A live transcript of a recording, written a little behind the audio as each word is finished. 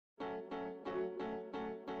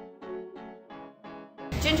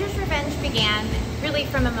Ginger's Revenge began really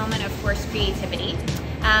from a moment of forced creativity.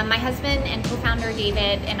 My husband and co-founder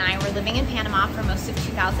David and I were living in Panama for most of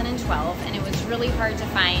 2012, and it was really hard to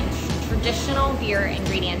find traditional beer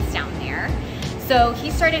ingredients down there. So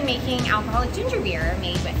he started making alcoholic ginger beer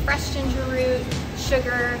made with fresh ginger root,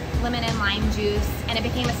 sugar, lemon and lime juice, and it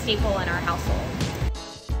became a staple in our household.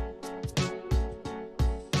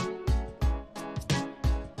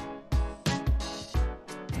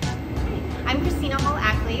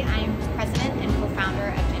 I'm president and co-founder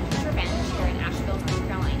of Ginger's Revenge here in Asheville, North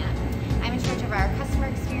Carolina. I'm in charge of our customer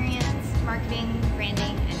experience, marketing,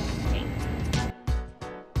 branding, and packaging.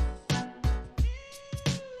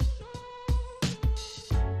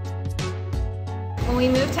 When we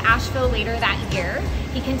moved to Asheville later that year,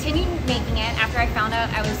 he continued making it after I found out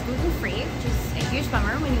I was gluten-free, which is a huge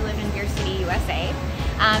bummer when you live in Beer City, USA.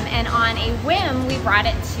 And on a whim, we brought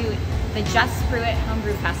it to the Just Brew It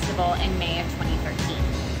Homebrew Festival in May of 2013.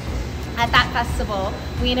 At that festival,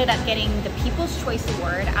 we ended up getting the People's Choice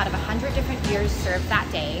Award out of 100 different beers served that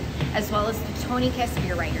day, as well as the Tony Kiss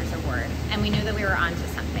Beer Writers Award, and we knew that we were onto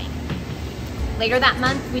something. Later that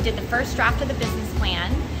month, we did the first draft of the business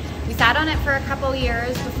plan. We sat on it for a couple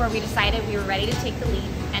years before we decided we were ready to take the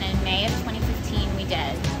leap, and in May of 2015, we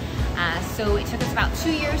did. So it took us about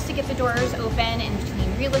 2 years to get the doors open in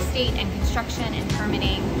between real estate and construction and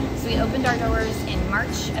permitting. So we opened our doors in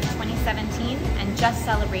March of 2017 and just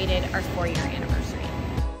celebrated our 4-year anniversary.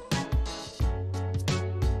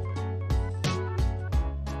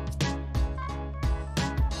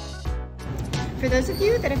 For those of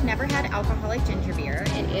you that have never had alcoholic ginger beer,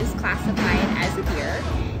 it is classified as a beer.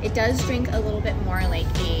 It does drink a little bit more like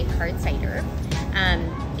a hard cider.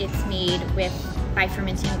 It's made by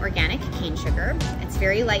fermenting organic cane sugar. It's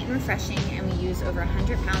very light and refreshing, and we use over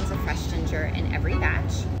 100 pounds of fresh ginger in every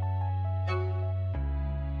batch.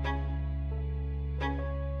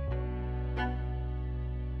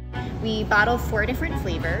 We bottle 4 different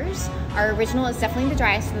flavors. Our original is definitely the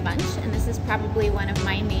driest of the bunch, and this is probably one of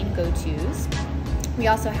my main go-tos. We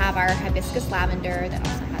also have our hibiscus lavender that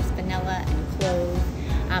also has vanilla and clove.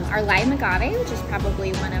 Our lime agave, which is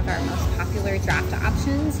probably one of our most popular draft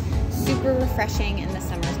options, super refreshing in the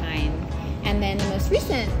summertime. And then the most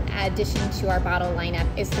recent addition to our bottle lineup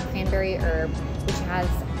is the cranberry herb, which has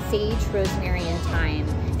sage, rosemary, and thyme.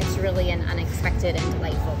 It's really an unexpected and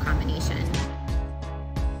delightful combination.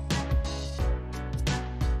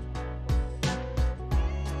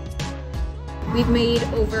 We've made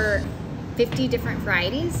over 50 different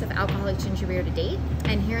varieties of alcoholic ginger beer to date,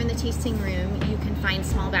 and here in the tasting room you can find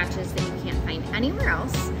small batches that you can't find anywhere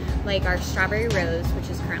else, like our strawberry rose, which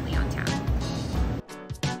is currently on tap.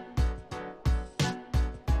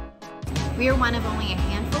 We are one of only a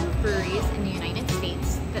handful of breweries in the United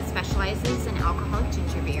States that specializes in alcoholic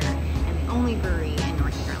ginger beer, and the only brewery in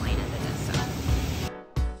North Carolina that does so.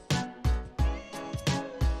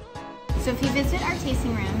 So if you visit our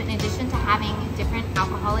tasting room, in addition to having different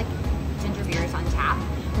alcoholic ginger beers on tap,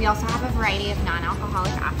 we also have a variety of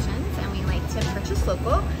non-alcoholic options, and we like to purchase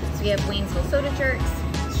local. So we have Waynesville Soda Jerks,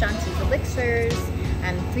 Shanti's Elixirs,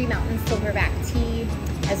 3 Mountain Silverback Tea,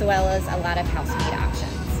 as well as a lot of house-made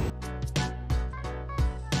options.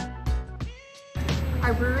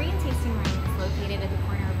 Our brewery and tasting room is located at the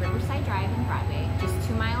corner of Riverside Drive and Broadway, just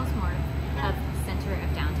 2 miles north of the center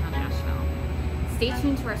of downtown Asheville. Stay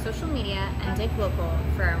tuned to our social media and dig local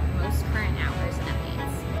for our most current hours and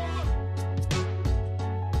updates.